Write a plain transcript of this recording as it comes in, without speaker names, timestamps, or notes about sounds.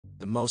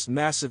The most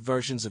massive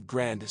versions of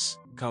Grandis,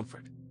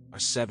 Comfort, are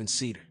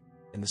 7-seater,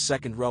 and the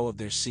second row of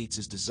their seats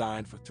is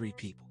designed for 3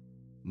 people.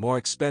 More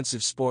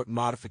expensive sport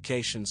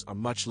modifications are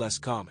much less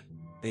common.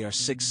 They are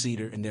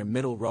 6-seater and their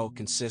middle row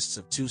consists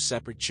of 2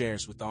 separate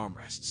chairs with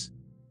armrests.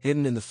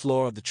 Hidden in the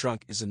floor of the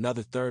trunk is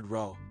another third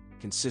row,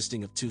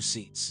 consisting of 2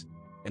 seats.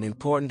 An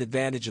important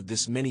advantage of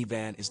this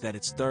minivan is that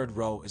its third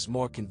row is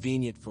more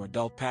convenient for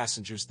adult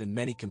passengers than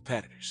many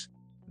competitors.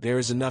 There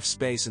is enough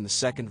space in the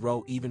second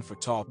row even for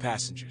tall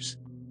passengers.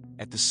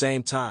 At the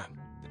same time,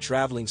 the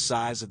traveling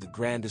size of the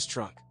Grandis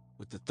trunk,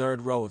 with the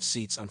third row of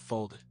seats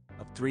unfolded,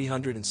 of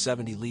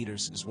 370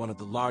 liters is one of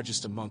the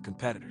largest among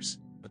competitors,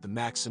 but the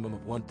maximum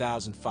of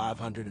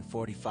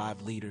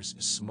 1,545 liters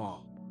is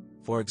small.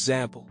 For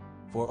example,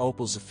 for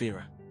Opel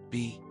Zafira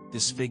B,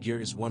 this figure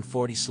is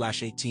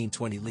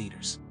 140/1820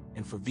 liters,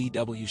 and for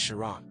VW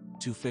Chiron,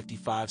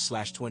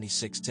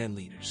 255/2610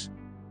 liters.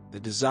 The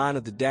design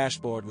of the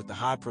dashboard with the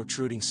high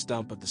protruding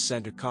stump of the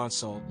center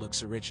console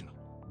looks original.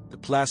 The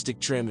plastic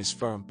trim is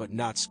firm but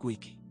not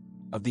squeaky.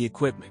 Of the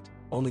equipment,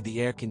 only the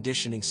air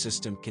conditioning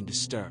system can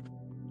disturb.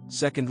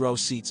 Second row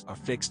seats are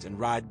fixed and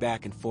ride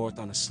back and forth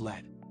on a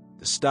sled.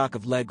 The stock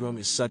of legroom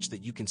is such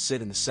that you can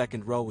sit in the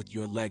second row with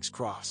your legs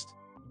crossed.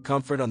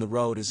 Comfort on the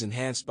road is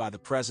enhanced by the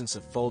presence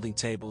of folding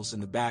tables in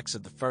the backs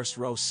of the first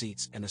row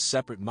seats and a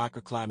separate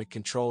microclimate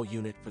control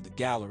unit for the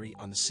gallery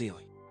on the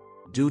ceiling.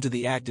 Due to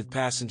the active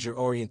passenger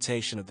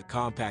orientation of the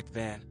compact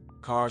van,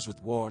 cars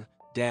with worn,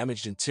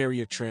 damaged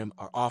interior trim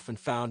are often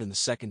found in the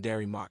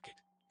secondary market,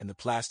 and the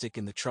plastic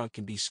in the trunk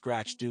can be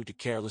scratched due to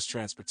careless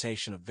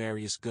transportation of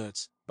various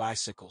goods,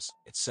 bicycles,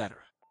 etc.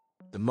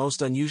 The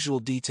most unusual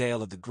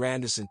detail of the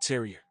Grandis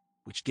interior,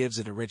 which gives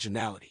it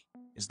originality,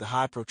 is the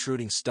high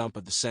protruding stump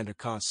of the center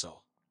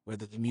console, where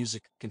the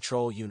music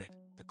control unit,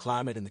 the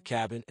climate in the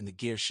cabin and the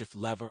gear shift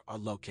lever are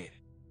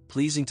located.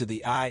 Pleasing to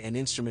the eye and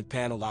instrument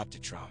panel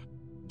Optitron.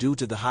 Due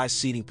to the high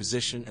seating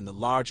position and the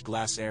large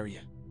glass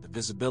area, the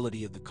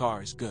visibility of the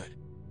car is good.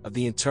 Of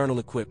the internal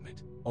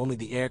equipment, only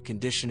the air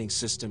conditioning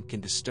system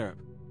can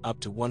disturb, up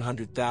to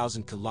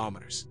 100,000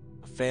 kilometers.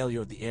 A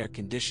failure of the air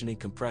conditioning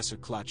compressor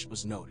clutch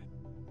was noted.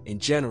 In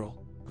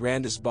general,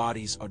 Grandis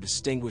bodies are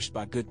distinguished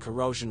by good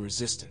corrosion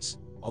resistance,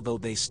 although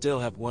they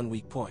still have one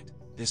weak point.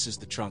 This is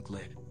the trunk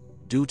lid.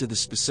 Due to the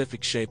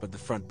specific shape of the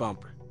front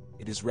bumper,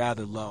 it is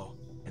rather low,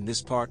 and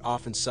this part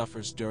often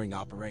suffers during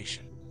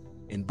operation.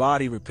 In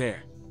body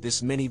repair,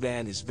 this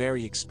minivan is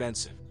very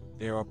expensive.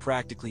 There are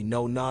practically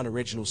no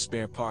non-original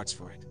spare parts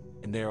for it,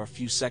 and there are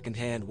few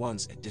second-hand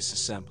ones at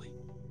disassembly.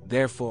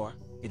 Therefore,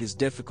 it is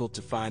difficult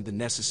to find the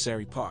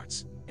necessary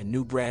parts, and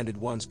new branded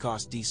ones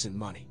cost decent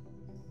money.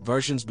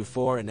 Versions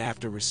before and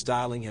after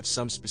restyling have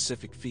some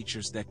specific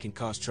features that can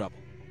cause trouble.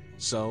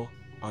 So,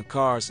 on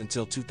cars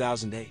until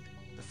 2008,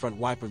 the front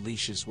wiper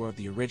leashes were of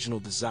the original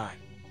design,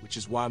 which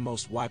is why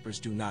most wipers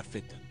do not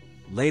fit them.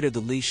 Later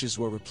the leashes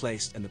were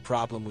replaced and the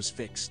problem was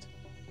fixed.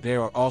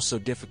 There are also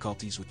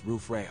difficulties with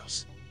roof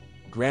rails.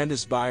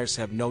 Grandis buyers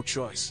have no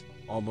choice.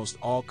 Almost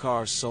all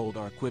cars sold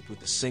are equipped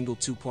with a single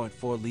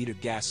 2.4-liter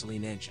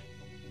gasoline engine.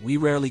 We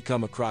rarely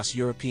come across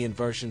European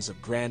versions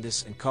of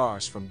Grandis and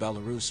cars from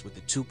Belarus with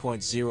a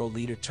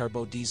 2.0-liter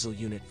turbo diesel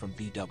unit from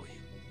VW.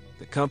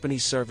 The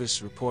company's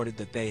service reported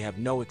that they have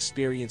no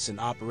experience in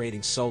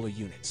operating solar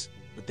units,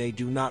 but they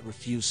do not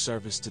refuse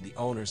service to the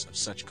owners of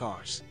such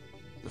cars.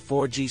 The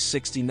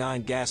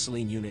 4G69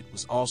 gasoline unit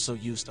was also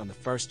used on the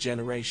first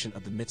generation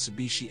of the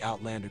Mitsubishi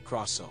Outlander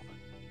crossover.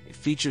 It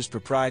features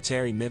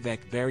proprietary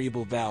MIVEC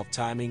variable valve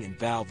timing and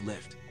valve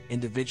lift,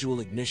 individual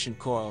ignition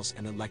coils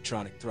and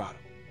electronic throttle.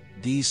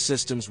 These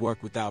systems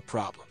work without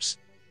problems.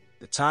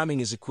 The timing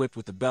is equipped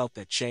with a belt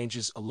that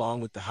changes along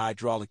with the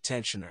hydraulic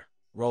tensioner,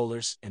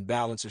 rollers, and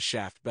balancer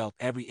shaft belt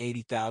every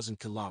 80,000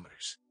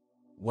 kilometers.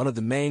 One of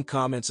the main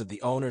comments of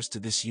the owners to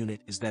this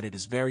unit is that it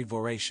is very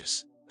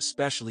voracious,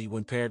 especially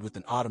when paired with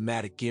an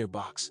automatic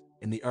gearbox.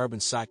 In the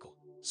urban cycle,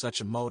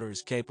 such a motor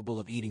is capable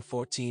of eating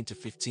 14 to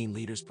 15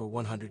 liters per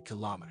 100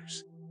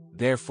 kilometers.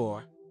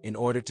 Therefore, in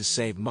order to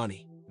save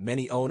money,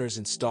 many owners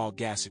install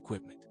gas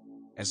equipment.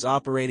 As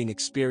operating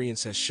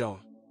experience has shown,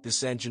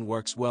 this engine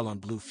works well on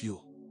blue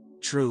fuel.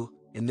 True,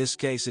 in this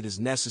case it is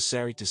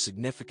necessary to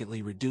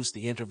significantly reduce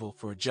the interval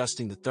for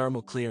adjusting the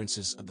thermal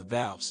clearances of the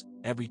valves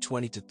every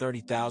 20 to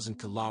 30,000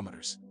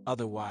 kilometers.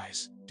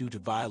 Otherwise, due to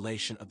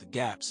violation of the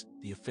gaps,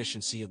 the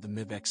efficiency of the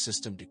MIVEC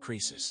system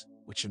decreases,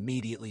 which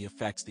immediately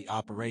affects the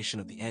operation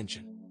of the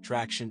engine.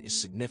 Traction is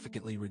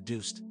significantly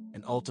reduced,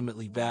 and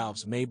ultimately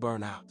valves may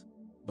burn out.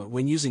 But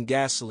when using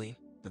gasoline,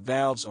 the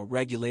valves are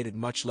regulated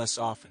much less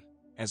often,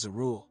 as a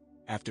rule,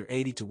 after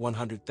 80 to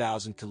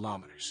 100,000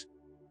 kilometers.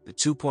 The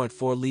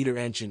 2.4-liter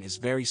engine is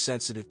very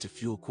sensitive to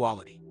fuel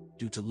quality.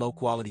 Due to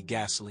low-quality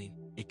gasoline,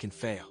 it can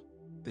fail.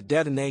 The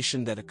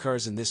detonation that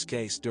occurs in this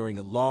case during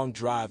a long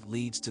drive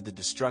leads to the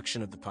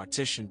destruction of the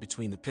partition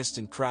between the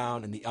piston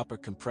crown and the upper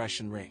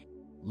compression ring.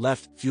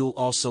 Left fuel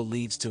also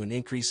leads to an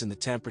increase in the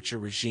temperature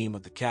regime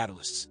of the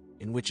catalysts,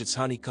 in which its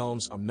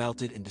honeycombs are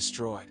melted and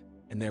destroyed,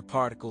 and their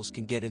particles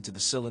can get into the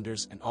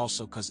cylinders and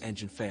also cause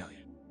engine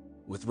failure.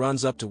 With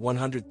runs up to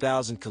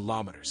 100,000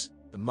 kilometers,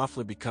 the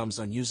muffler becomes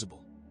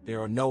unusable.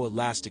 There are no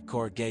elastic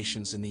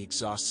corrugations in the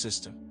exhaust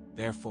system.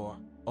 Therefore,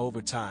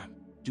 over time,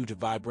 due to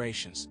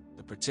vibrations,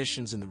 the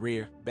partitions in the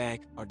rear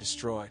bank are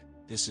destroyed.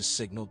 This is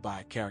signaled by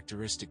a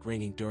characteristic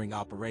ringing during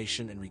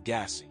operation and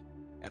regassing.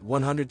 At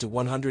 100 to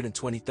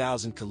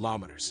 120,000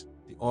 kilometers,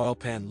 the oil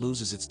pan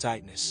loses its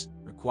tightness,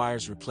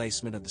 requires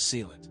replacement of the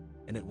sealant,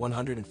 and at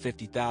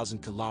 150,000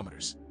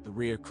 kilometers, the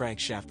rear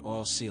crankshaft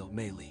oil seal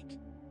may leak.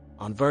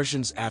 On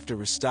versions after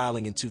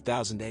restyling in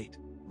 2008,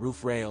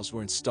 roof rails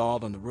were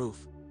installed on the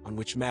roof, on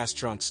which mast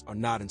trunks are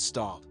not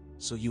installed,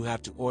 so you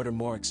have to order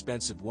more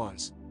expensive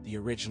ones, the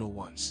original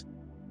ones.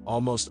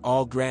 Almost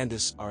all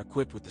Grandis are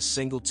equipped with a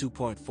single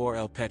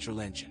 2.4L petrol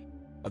engine.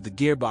 Of the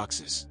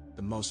gearboxes,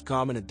 the most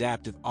common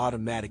adaptive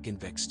automatic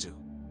Invex 2.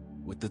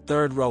 With the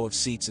third row of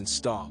seats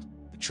installed,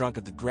 the trunk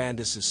of the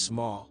Grandis is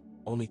small,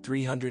 only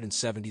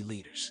 370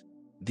 liters.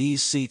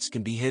 These seats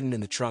can be hidden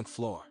in the trunk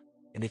floor,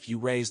 and if you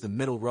raise the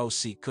middle row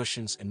seat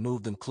cushions and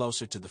move them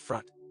closer to the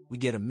front, we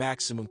get a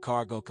maximum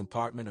cargo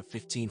compartment of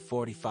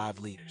 1545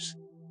 liters.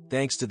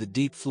 Thanks to the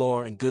deep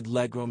floor and good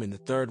legroom in the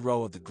third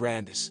row of the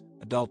Grandis,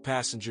 adult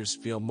passengers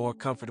feel more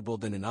comfortable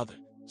than in other,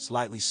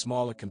 slightly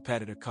smaller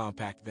competitor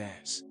compact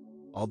vans.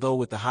 Although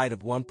with the height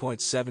of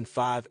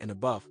 1.75 and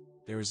above,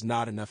 there is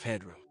not enough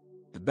headroom.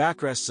 The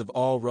backrests of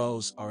all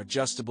rows are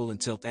adjustable in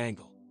tilt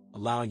angle,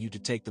 allowing you to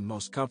take the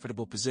most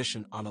comfortable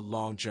position on a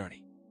long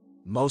journey.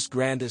 Most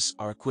Grandis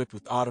are equipped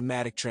with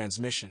automatic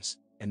transmissions,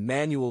 and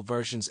manual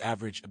versions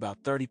average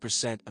about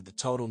 30% of the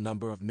total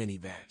number of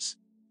minivans.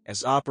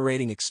 As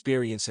operating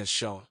experience has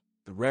shown,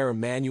 the rarer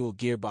manual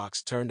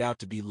gearbox turned out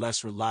to be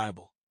less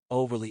reliable.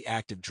 Overly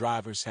active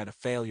drivers had a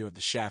failure of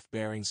the shaft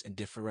bearings and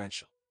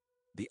differential.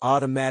 The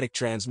automatic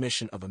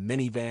transmission of a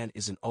minivan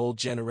is an old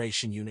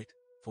generation unit,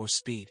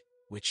 4-speed,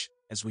 which,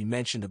 as we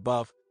mentioned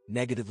above,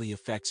 negatively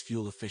affects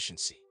fuel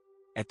efficiency.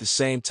 At the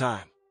same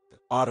time, the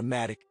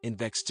automatic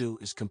Invex 2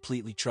 is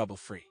completely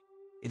trouble-free.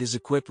 It is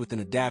equipped with an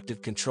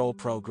adaptive control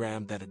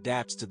program that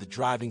adapts to the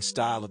driving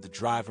style of the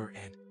driver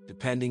and,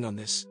 depending on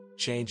this,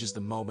 changes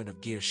the moment of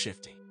gear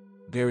shifting.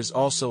 There is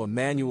also a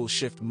manual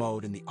shift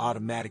mode in the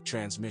automatic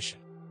transmission.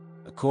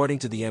 According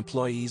to the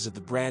employees of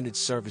the branded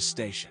service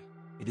station,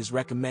 it is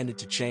recommended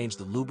to change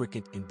the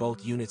lubricant in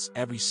both units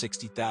every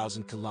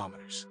 60,000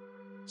 kilometers.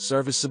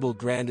 Serviceable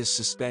Grandis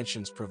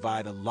suspensions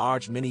provide a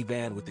large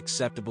minivan with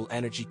acceptable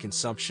energy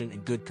consumption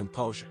and good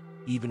composure.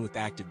 Even with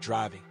active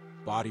driving,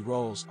 body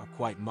rolls are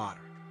quite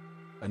moderate.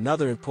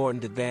 Another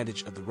important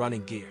advantage of the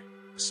running gear,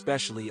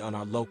 especially on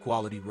our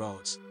low-quality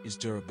roads, is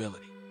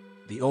durability.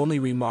 The only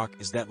remark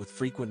is that with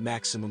frequent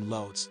maximum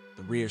loads,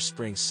 the rear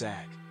springs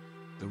sag.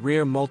 The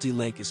rear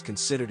multi-link is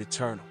considered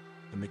eternal.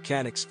 The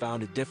mechanics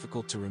found it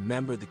difficult to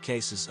remember the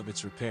cases of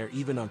its repair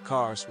even on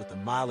cars with a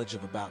mileage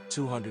of about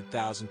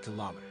 200,000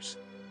 kilometers.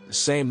 The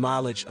same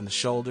mileage on the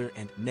shoulder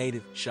and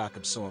native shock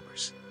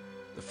absorbers.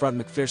 The front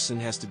McPherson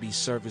has to be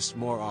serviced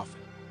more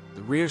often.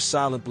 The rear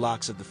silent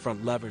blocks of the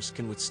front levers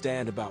can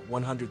withstand about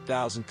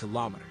 100,000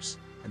 kilometers,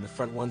 and the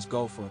front ones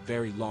go for a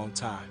very long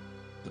time.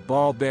 The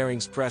ball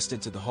bearings pressed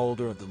into the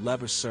holder of the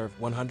levers serve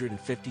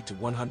 150 to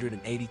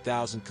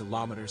 180,000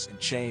 kilometers and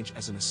change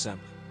as an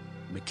assembly.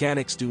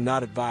 Mechanics do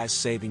not advise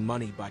saving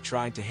money by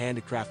trying to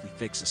handicraftedly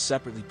fix a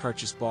separately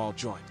purchased ball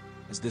joint,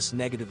 as this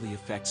negatively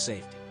affects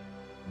safety.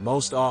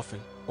 Most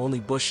often, only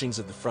bushings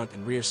of the front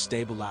and rear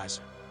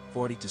stabilizer,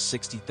 40 to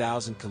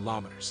 60,000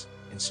 kilometers,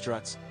 and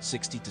struts,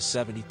 60 to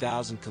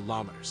 70,000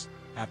 kilometers,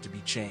 have to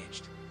be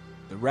changed.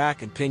 The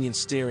rack and pinion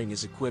steering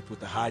is equipped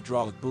with a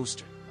hydraulic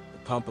booster, the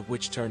pump of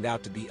which turned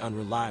out to be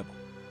unreliable.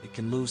 It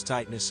can lose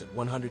tightness at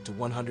 100 to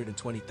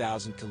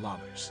 120,000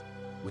 kilometers.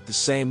 With the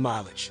same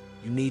mileage,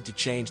 you need to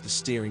change the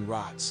steering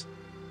rods.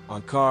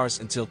 On cars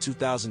until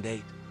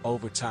 2008,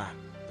 over time,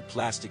 the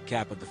plastic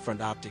cap of the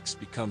front optics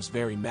becomes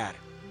very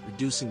matted,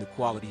 reducing the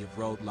quality of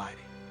road lighting.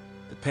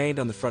 The paint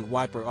on the front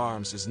wiper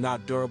arms is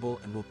not durable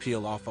and will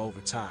peel off over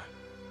time.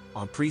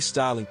 On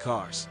pre-styling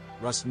cars,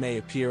 rust may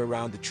appear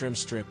around the trim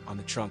strip on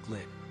the trunk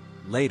lid.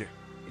 Later,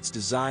 its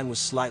design was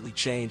slightly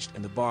changed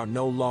and the bar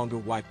no longer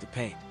wiped the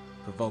paint,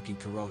 provoking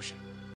corrosion.